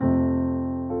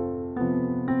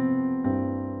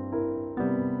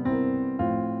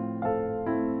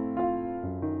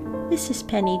This is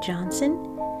Penny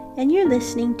Johnson, and you're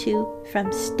listening to From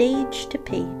Stage to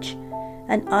Page,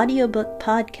 an audiobook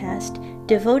podcast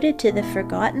devoted to the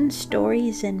forgotten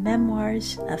stories and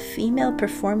memoirs of female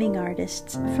performing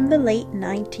artists from the late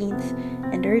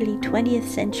 19th and early 20th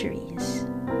centuries.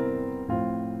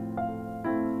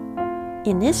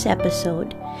 In this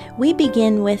episode, we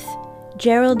begin with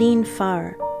Geraldine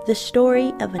Farr, the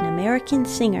story of an American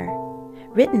singer,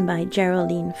 written by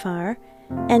Geraldine Farr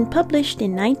and published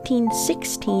in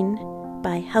 1916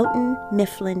 by Houghton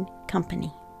Mifflin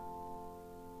Company.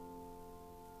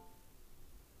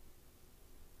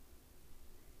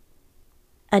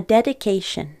 A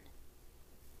dedication.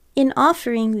 In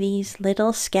offering these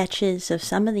little sketches of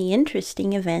some of the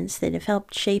interesting events that have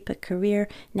helped shape a career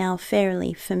now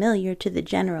fairly familiar to the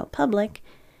general public,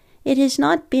 it has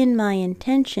not been my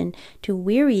intention to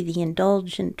weary the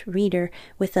indulgent reader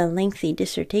with a lengthy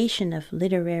dissertation of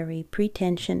literary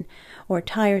pretension or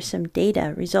tiresome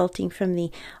data resulting from the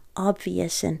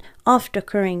obvious and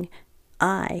oft-occurring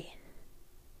I.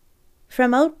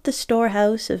 From out the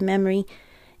storehouse of memory,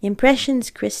 impressions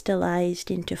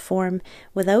crystallized into form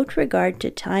without regard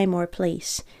to time or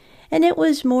place, and it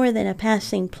was more than a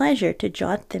passing pleasure to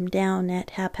jot them down at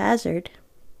haphazard.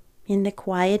 In the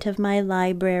quiet of my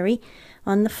library,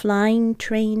 on the flying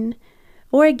train,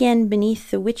 or again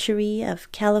beneath the witchery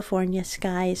of California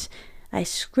skies, I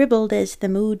scribbled as the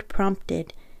mood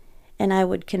prompted, and I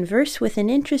would converse with an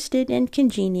interested and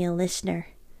congenial listener.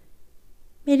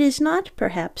 It is not,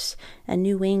 perhaps, a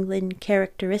New England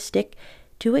characteristic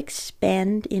to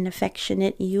expand in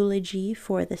affectionate eulogy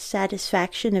for the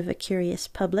satisfaction of a curious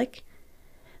public,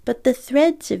 but the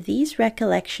threads of these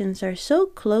recollections are so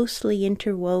closely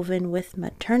interwoven with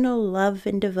maternal love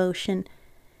and devotion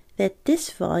that this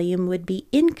volume would be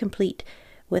incomplete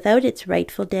without its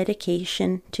rightful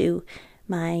dedication to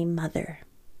my mother.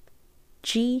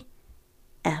 G.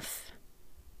 F.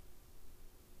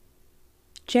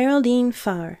 Geraldine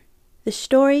Farr, The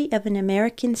Story of an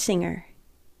American Singer.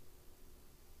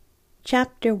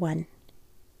 Chapter 1.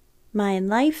 My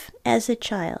Life as a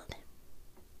Child.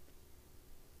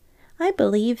 I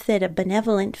believe that a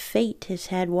benevolent fate has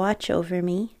had watch over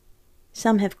me.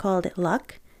 Some have called it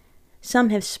luck.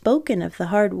 Some have spoken of the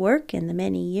hard work and the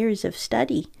many years of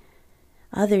study.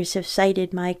 Others have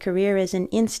cited my career as an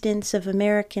instance of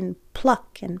American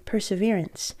pluck and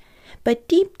perseverance. But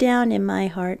deep down in my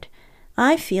heart,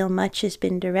 I feel much has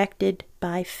been directed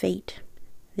by fate.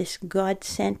 This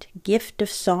God-sent gift of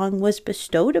song was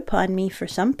bestowed upon me for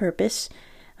some purpose,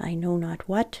 I know not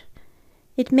what.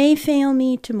 It may fail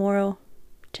me tomorrow,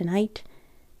 tonight,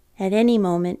 at any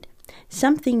moment.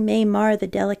 Something may mar the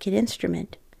delicate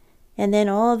instrument, and then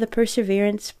all the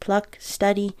perseverance, pluck,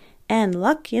 study, and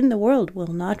luck in the world will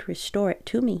not restore it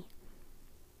to me.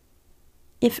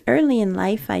 If early in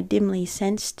life I dimly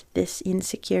sensed this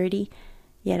insecurity,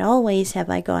 yet always have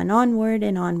I gone onward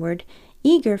and onward,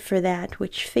 eager for that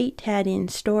which fate had in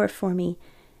store for me,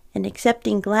 and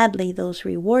accepting gladly those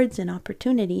rewards and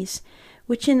opportunities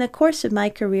which in the course of my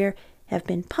career have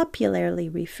been popularly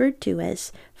referred to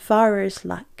as Farrer's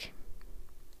luck.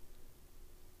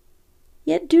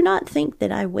 Yet do not think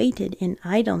that I waited in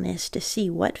idleness to see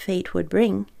what fate would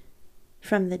bring.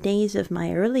 From the days of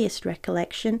my earliest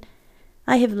recollection,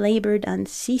 I have labored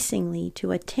unceasingly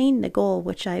to attain the goal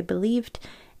which I believed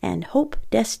and hope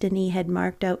destiny had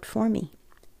marked out for me.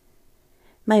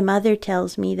 My mother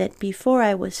tells me that before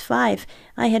I was 5,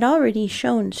 I had already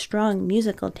shown strong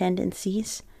musical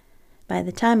tendencies. By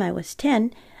the time I was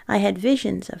 10, I had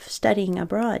visions of studying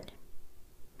abroad.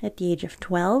 At the age of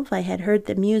 12, I had heard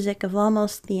the music of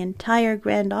almost the entire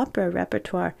grand opera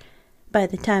repertoire. By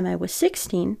the time I was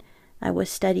 16, I was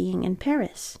studying in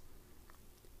Paris.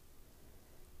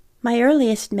 My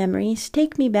earliest memories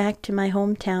take me back to my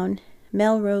hometown,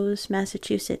 Melrose,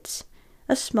 Massachusetts,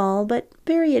 a small but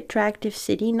very attractive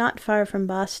city not far from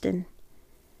Boston.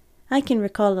 I can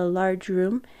recall a large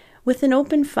room with an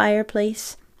open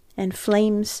fireplace and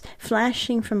flames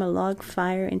flashing from a log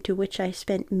fire into which I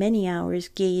spent many hours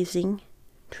gazing,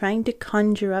 trying to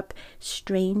conjure up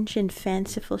strange and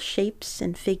fanciful shapes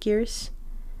and figures.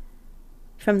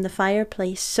 From the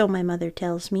fireplace, so my mother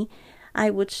tells me, I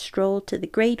would stroll to the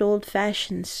great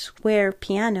old-fashioned square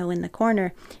piano in the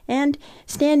corner, and,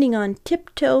 standing on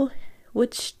tiptoe,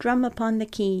 would strum upon the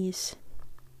keys.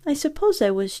 I suppose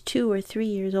I was 2 or 3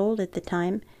 years old at the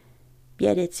time,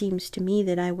 yet it seems to me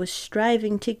that I was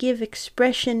striving to give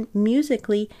expression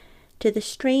musically to the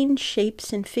strange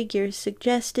shapes and figures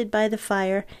suggested by the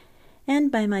fire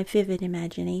and by my vivid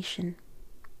imagination.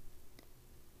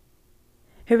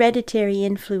 Hereditary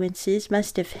influences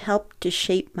must have helped to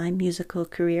shape my musical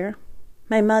career.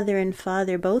 My mother and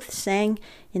father both sang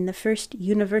in the First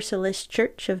Universalist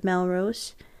Church of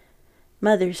Melrose.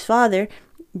 Mother's father,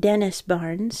 Dennis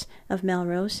Barnes of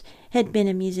Melrose, had been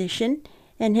a musician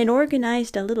and had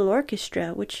organized a little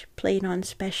orchestra which played on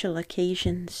special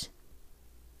occasions.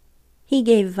 He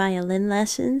gave violin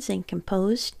lessons and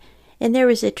composed, and there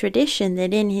was a tradition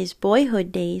that in his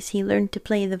boyhood days he learned to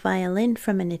play the violin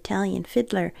from an Italian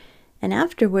fiddler, and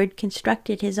afterward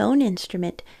constructed his own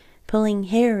instrument, pulling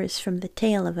hairs from the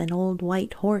tail of an old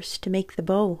white horse to make the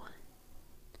bow.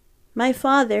 My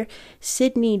father,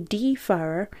 Sidney D.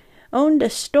 Farrer, owned a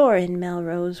store in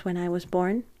Melrose when I was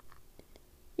born.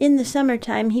 In the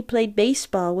summertime he played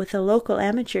baseball with a local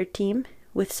amateur team,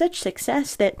 with such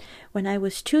success that when I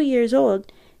was 2 years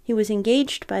old, he was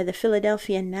engaged by the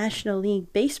Philadelphia National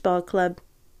League Baseball Club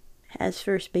as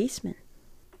first baseman.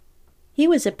 He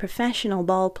was a professional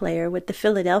ball player with the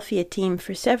Philadelphia team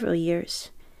for several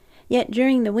years. Yet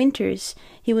during the winters,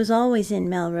 he was always in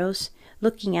Melrose,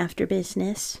 looking after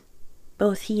business.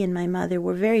 Both he and my mother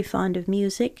were very fond of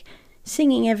music,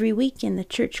 singing every week in the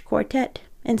church quartet,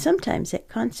 and sometimes at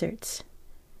concerts.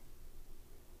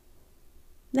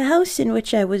 The house in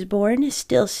which I was born is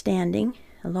still standing,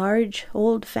 a large,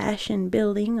 old-fashioned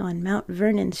building on Mount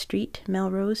Vernon Street,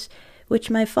 Melrose, which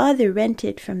my father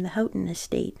rented from the Houghton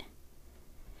estate.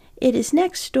 It is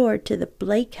next door to the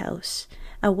Blake House,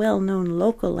 a well-known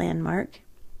local landmark.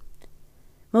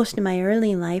 Most of my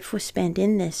early life was spent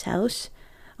in this house,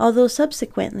 although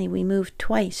subsequently we moved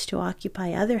twice to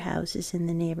occupy other houses in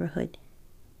the neighborhood.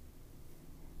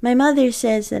 My mother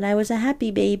says that I was a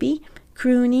happy baby,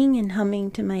 crooning and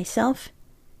humming to myself,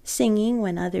 singing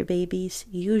when other babies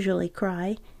usually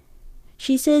cry.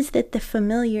 She says that the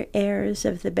familiar airs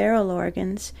of the barrel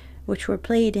organs, which were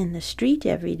played in the street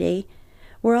every day,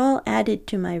 were all added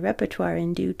to my repertoire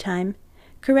in due time,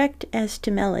 correct as to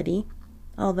melody,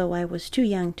 although I was too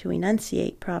young to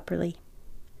enunciate properly.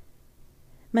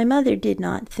 My mother did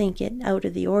not think it out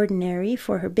of the ordinary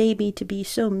for her baby to be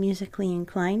so musically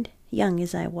inclined, young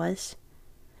as I was.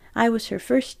 I was her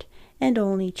first and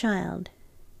only child.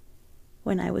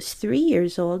 When I was 3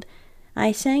 years old,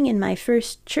 I sang in my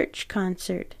first church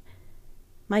concert.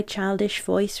 My childish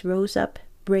voice rose up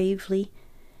bravely,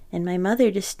 and my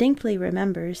mother distinctly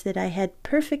remembers that I had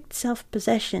perfect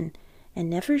self-possession and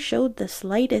never showed the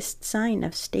slightest sign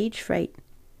of stage fright.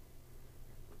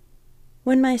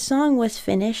 When my song was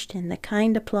finished and the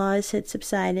kind applause had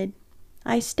subsided,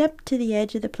 I stepped to the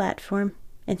edge of the platform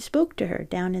and spoke to her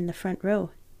down in the front row.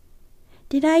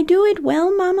 "Did I do it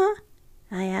well, Mamma?"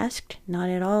 I asked, not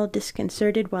at all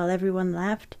disconcerted while everyone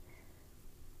laughed.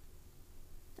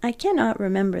 I cannot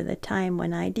remember the time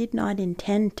when I did not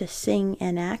intend to sing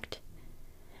and act.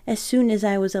 As soon as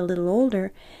I was a little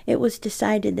older, it was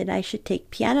decided that I should take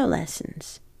piano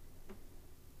lessons.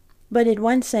 But at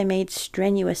once I made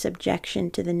strenuous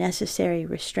objection to the necessary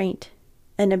restraint,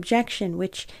 an objection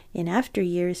which in after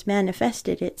years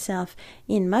manifested itself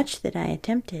in much that I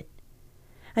attempted.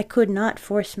 I could not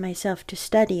force myself to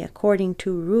study according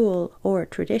to rule or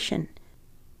tradition.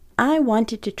 I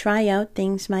wanted to try out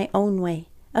things my own way,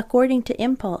 according to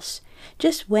impulse,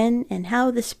 just when and how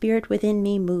the spirit within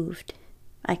me moved.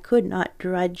 I could not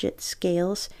drudge at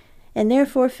scales, and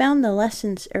therefore found the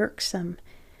lessons irksome.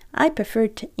 I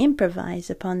preferred to improvise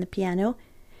upon the piano,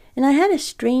 and I had a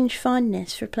strange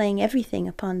fondness for playing everything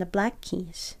upon the black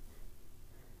keys.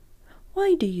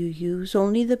 "Why do you use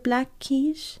only the black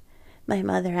keys?" my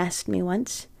mother asked me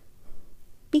once.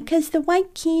 "Because the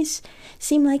white keys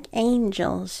seem like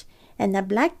angels, and the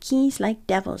black keys like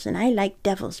devils, and I like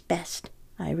devils best,"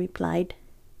 I replied.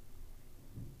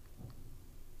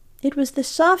 It was the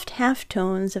soft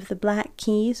half-tones of the black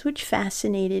keys which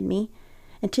fascinated me,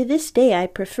 and to this day I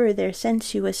prefer their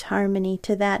sensuous harmony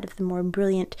to that of the more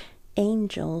brilliant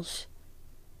angels.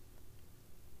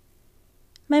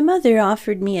 My mother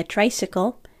offered me a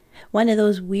tricycle, one of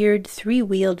those weird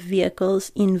 3-wheeled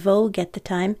vehicles in vogue at the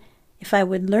time, if I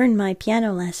would learn my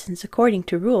piano lessons according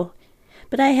to rule,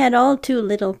 but I had all too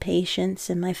little patience,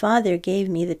 and my father gave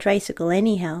me the tricycle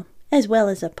anyhow, as well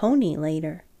as a pony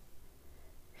later.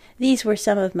 These were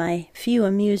some of my few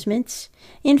amusements.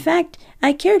 In fact,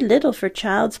 I cared little for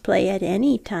child's play at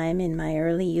any time in my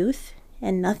early youth,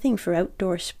 and nothing for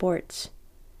outdoor sports.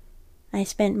 I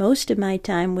spent most of my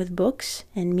time with books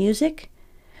and music,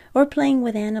 or playing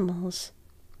with animals.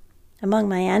 Among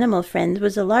my animal friends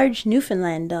was a large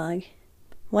Newfoundland dog.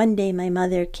 One day my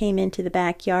mother came into the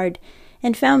backyard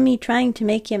and found me trying to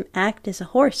make him act as a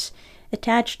horse,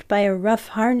 attached by a rough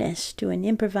harness to an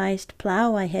improvised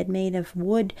plough I had made of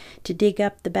wood to dig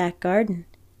up the back garden.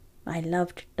 I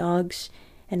loved dogs,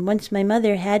 and once my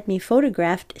mother had me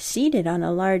photographed seated on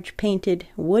a large painted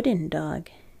wooden dog.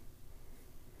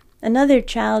 Another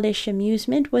childish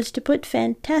amusement was to put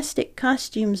fantastic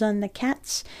costumes on the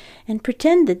cats and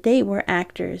pretend that they were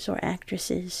actors or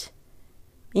actresses.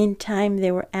 In time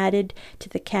there were added to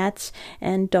the cats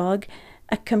and dog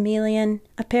a chameleon,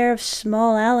 a pair of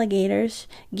small alligators,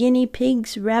 guinea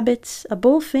pigs, rabbits, a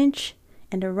bullfinch,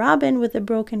 and a robin with a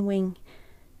broken wing.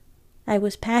 I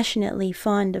was passionately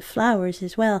fond of flowers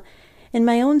as well, and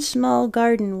my own small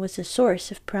garden was a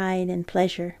source of pride and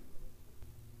pleasure.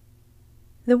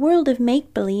 The world of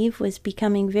make-believe was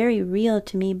becoming very real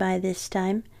to me by this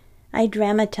time. I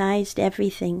dramatized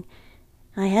everything.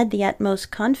 I had the utmost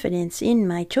confidence in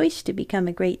my choice to become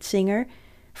a great singer,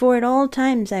 for at all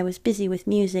times I was busy with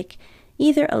music,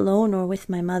 either alone or with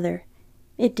my mother.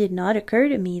 It did not occur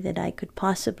to me that I could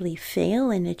possibly fail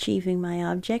in achieving my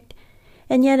object,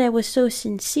 and yet I was so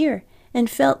sincere and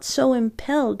felt so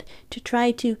impelled to try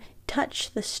to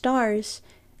touch the stars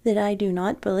that I do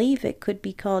not believe it could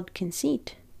be called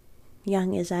conceit.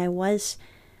 Young as I was,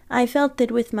 I felt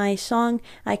that with my song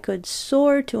I could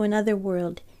soar to another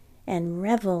world and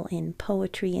revel in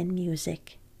poetry and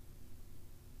music.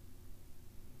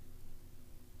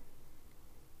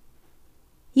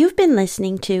 You've been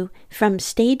listening to From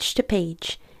Stage to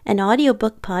Page, an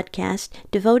audiobook podcast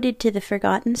devoted to the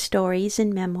forgotten stories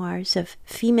and memoirs of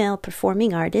female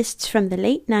performing artists from the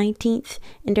late 19th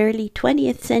and early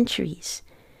 20th centuries.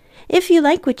 If you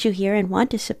like what you hear and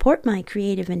want to support my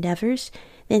creative endeavors,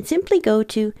 then simply go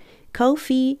to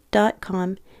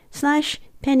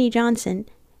ko-fi.com/Penny Johnson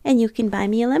and you can buy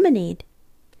me a lemonade.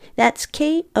 That's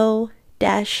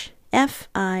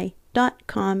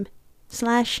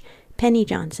ko-fi.com/Penny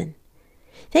Johnson.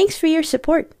 Thanks for your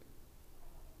support.